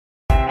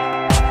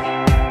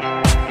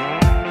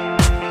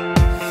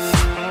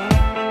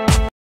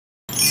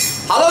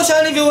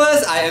Hello channel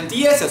viewers, I am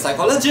DS, your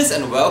psychologist,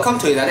 and welcome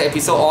to another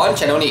episode on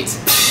Channel NITT.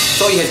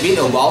 So it has been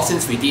a while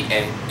since we did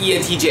an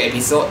ENTJ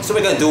episode, so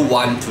we're going to do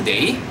one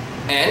today.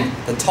 And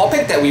the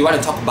topic that we want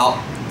to talk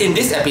about in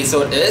this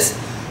episode is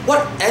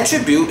what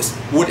attributes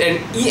would an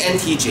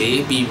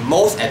ENTJ be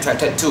most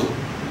attracted to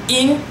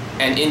in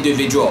an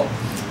individual.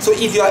 So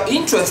if you are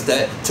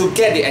interested to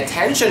get the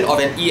attention of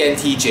an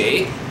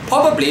ENTJ,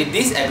 probably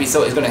this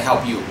episode is going to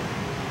help you.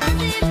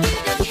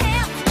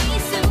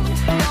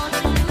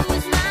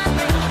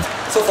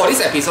 So for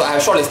this episode, I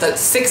have shortlisted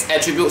 6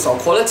 attributes or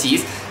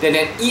qualities that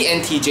an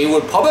ENTJ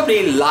would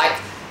probably like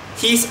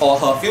his or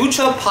her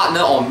future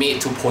partner or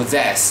mate to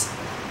possess.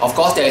 Of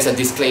course, there is a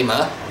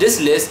disclaimer, this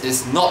list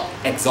is not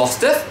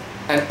exhaustive,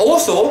 and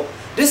also,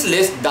 this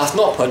list does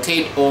not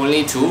pertain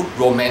only to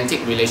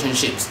romantic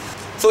relationships.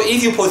 So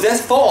if you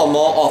possess 4 or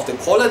more of the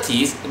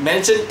qualities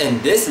mentioned in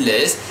this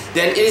list,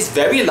 then it is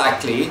very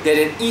likely that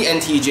an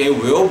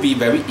ENTJ will be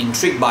very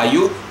intrigued by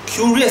you,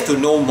 curious to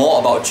know more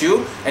about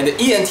you, and the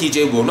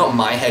ENTJ will not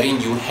mind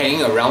having you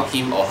hanging around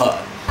him or her.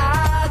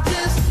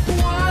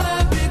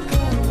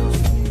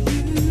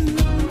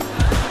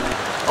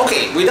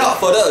 Okay, without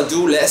further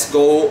ado, let's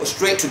go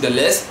straight to the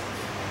list.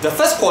 The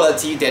first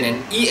quality that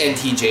an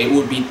ENTJ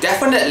would be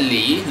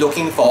definitely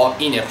looking for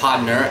in a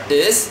partner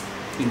is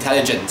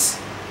intelligence.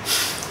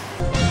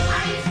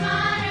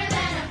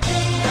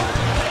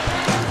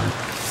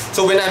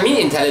 So when I mean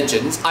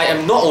intelligence, I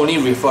am not only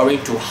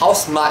referring to how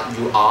smart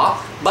you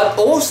are, but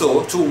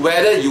also to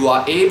whether you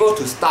are able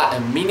to start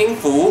a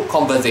meaningful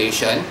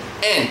conversation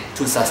and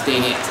to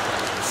sustain it.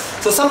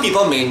 So some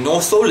people may know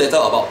so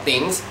little about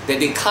things that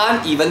they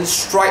can't even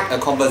strike a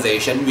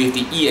conversation with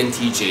the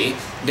ENTJ,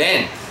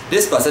 then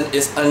this person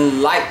is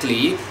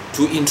unlikely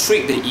to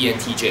intrigue the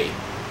ENTJ.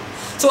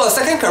 So a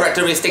second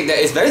characteristic that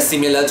is very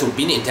similar to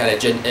being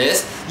intelligent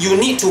is you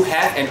need to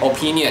have an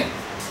opinion.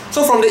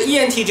 So from the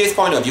ENTJ's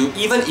point of view,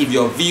 even if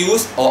your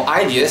views or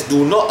ideas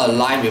do not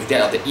align with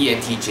that of the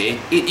ENTJ,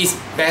 it is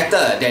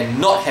better than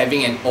not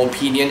having an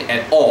opinion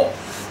at all.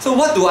 So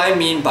what do I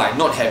mean by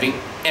not having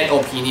an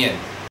opinion?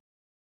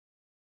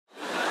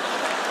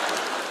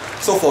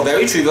 So for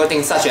very trivial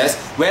things such as,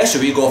 where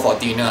should we go for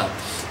dinner?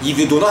 If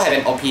you do not have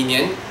an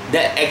opinion,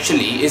 that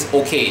actually is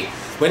okay.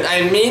 When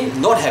I mean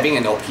not having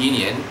an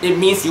opinion, it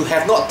means you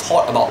have not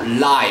thought about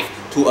life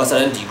to a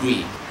certain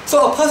degree.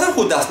 So a person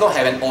who does not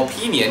have an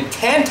opinion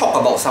can talk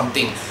about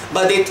something,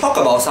 but they talk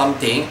about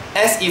something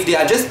as if they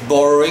are just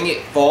borrowing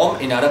it from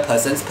another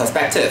person's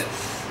perspective.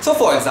 So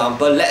for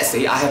example, let's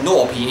say I have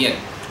no opinion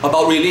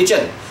about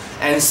religion,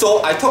 and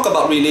so I talk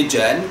about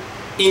religion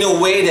in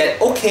a way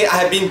that, okay, I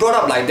have been brought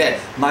up like that.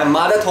 My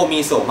mother told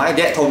me so, my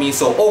dad told me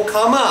so. Oh,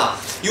 karma,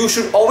 you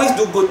should always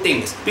do good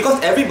things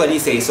because everybody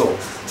says so.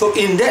 So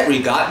in that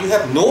regard, you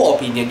have no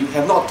opinion, you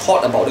have not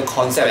thought about the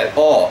concept at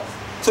all.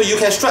 So you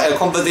can strike a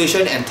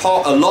conversation and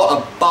talk a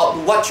lot about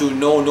what you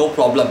know, no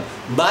problem.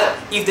 But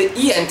if the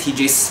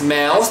ENTJ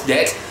smells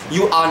that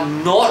you are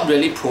not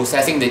really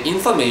processing the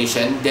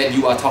information that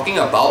you are talking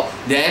about,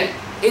 then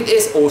it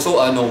is also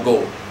a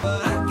no-go.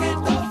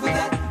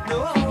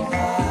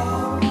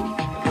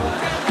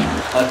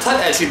 A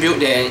third attribute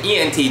that an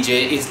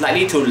ENTJ is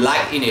likely to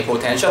like in a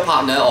potential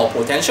partner or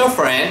potential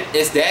friend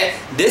is that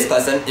this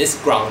person is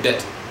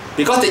grounded.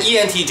 Because the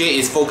ENTJ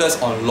is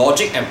focused on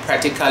logic and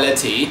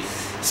practicality,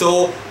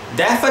 so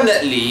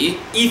definitely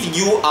if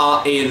you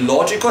are a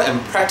logical and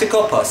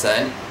practical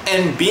person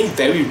and being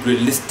very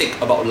realistic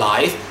about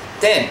life,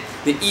 then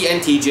the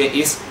ENTJ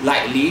is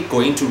likely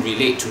going to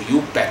relate to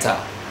you better.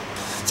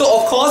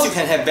 So of course you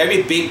can have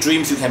very big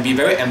dreams, you can be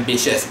very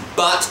ambitious,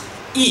 but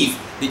if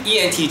the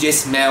ENTJ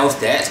smells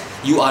that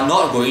you are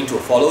not going to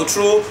follow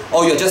through,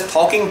 or you're just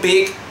talking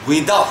big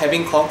without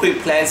having concrete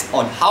plans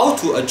on how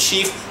to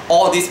achieve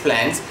all these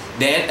plans,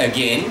 then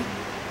again,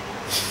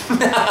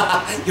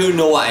 you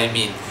know what I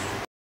mean.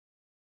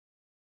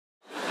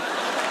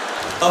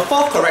 A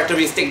fourth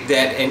characteristic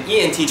that an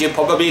ENTJ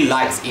probably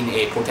likes in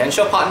a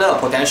potential partner or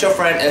potential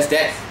friend is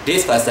that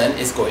this person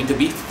is going to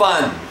be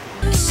fun.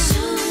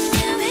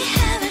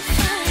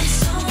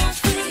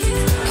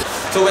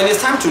 So when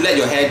it's time to let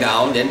your hair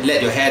down, then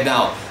let your hair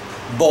down.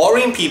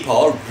 Boring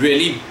people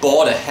really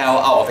bore the hell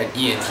out of an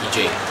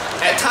ENTJ.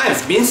 At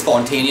times, being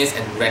spontaneous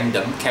and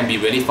random can be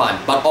really fun,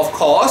 but of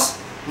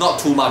course, not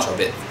too much of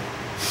it.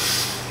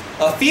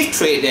 A fifth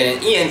trait that an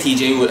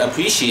ENTJ would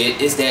appreciate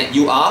is that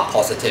you are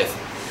positive.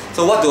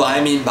 So what do I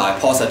mean by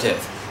positive?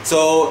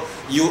 So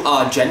you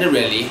are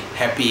generally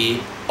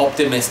happy,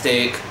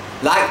 optimistic,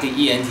 like the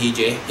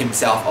ENTJ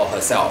himself or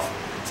herself.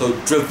 So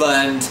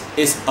driven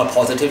is a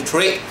positive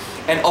trait.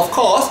 And of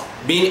course,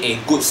 being a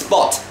good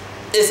sport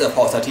is a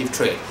positive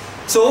trait.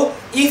 So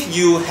if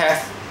you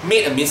have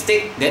made a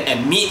mistake, then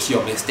admit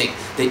your mistake.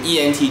 The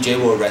ENTJ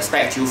will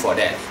respect you for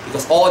that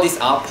because all these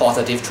are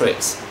positive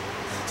traits.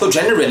 So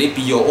generally,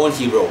 be your own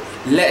hero.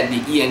 Let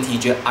the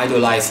ENTJ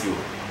idolize you.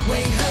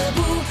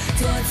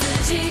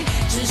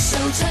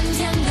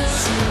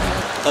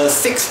 A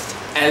sixth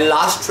and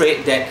last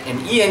trait that an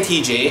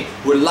ENTJ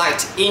would like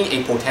in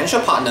a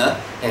potential partner,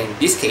 and in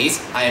this case,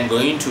 I am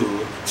going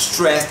to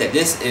stress that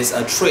this is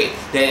a trait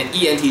that an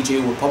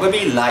ENTJ would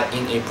probably like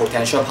in a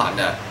potential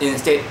partner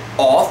instead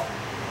of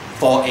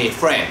for a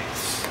friend.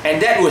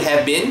 And that would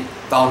have been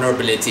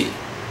vulnerability.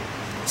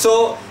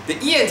 So the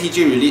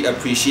ENTJ really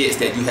appreciates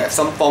that you have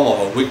some form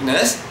of a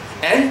weakness,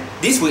 and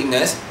this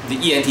weakness the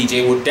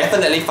ENTJ would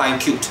definitely find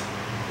cute.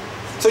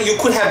 So you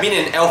could have been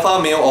an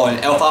alpha male or an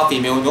alpha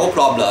female, no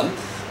problem.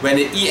 When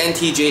the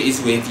ENTJ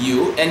is with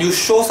you and you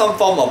show some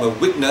form of a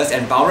weakness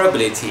and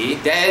vulnerability,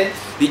 then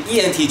the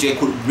ENTJ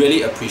could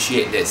really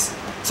appreciate this.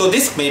 So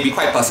this may be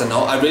quite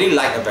personal. I really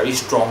like a very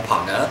strong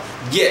partner,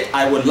 yet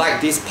I would like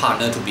this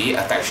partner to be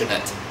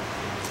affectionate.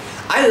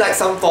 I like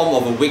some form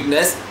of a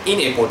weakness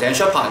in a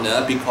potential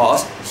partner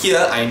because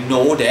here I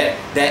know that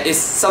there is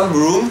some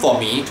room for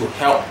me to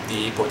help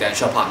the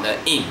potential partner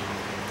in.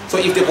 So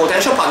if the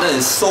potential partner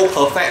is so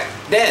perfect,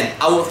 then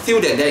I will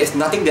feel that there is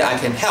nothing that I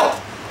can help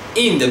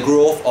in the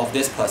growth of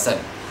this person.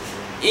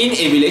 In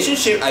a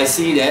relationship, I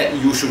see that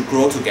you should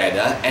grow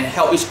together and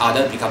help each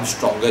other become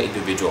stronger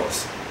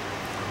individuals.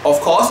 Of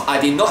course, I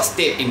did not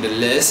state in the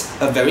list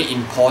a very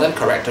important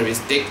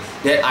characteristic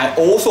that I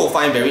also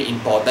find very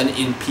important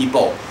in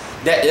people.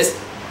 That is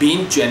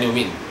being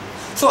genuine.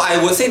 So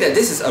I would say that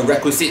this is a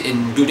requisite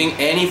in building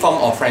any form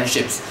of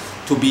friendships,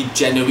 to be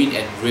genuine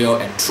and real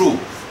and true.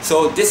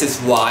 So this is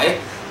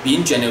why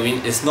being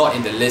genuine is not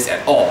in the list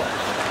at all.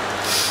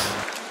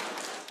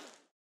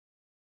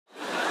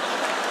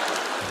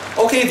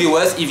 Okay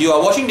viewers, if you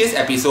are watching this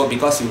episode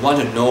because you want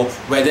to know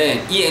whether an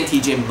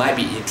ENTJ might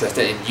be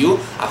interested in you,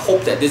 I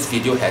hope that this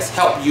video has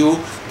helped you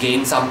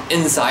gain some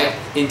insight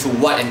into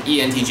what an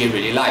ENTJ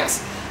really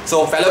likes.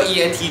 So fellow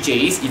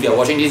ENTJs, if you are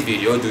watching this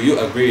video, do you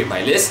agree with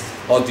my list?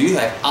 Or do you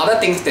have other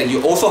things that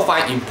you also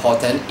find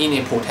important in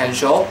a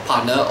potential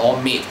partner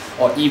or mate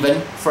or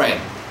even friend?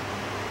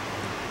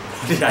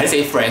 Did I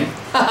say friend?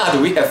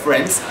 Do we have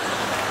friends?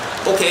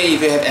 Okay,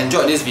 if you have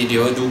enjoyed this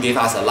video, do give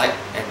us a like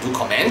and do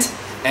comment.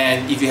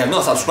 And if you have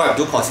not subscribed,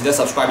 do consider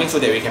subscribing so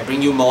that we can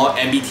bring you more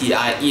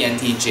MBTI,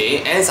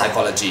 ENTJ and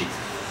psychology.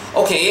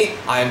 Okay,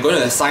 I am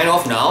going to sign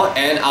off now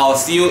and I'll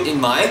see you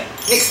in my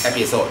next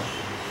episode.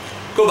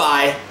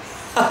 Goodbye!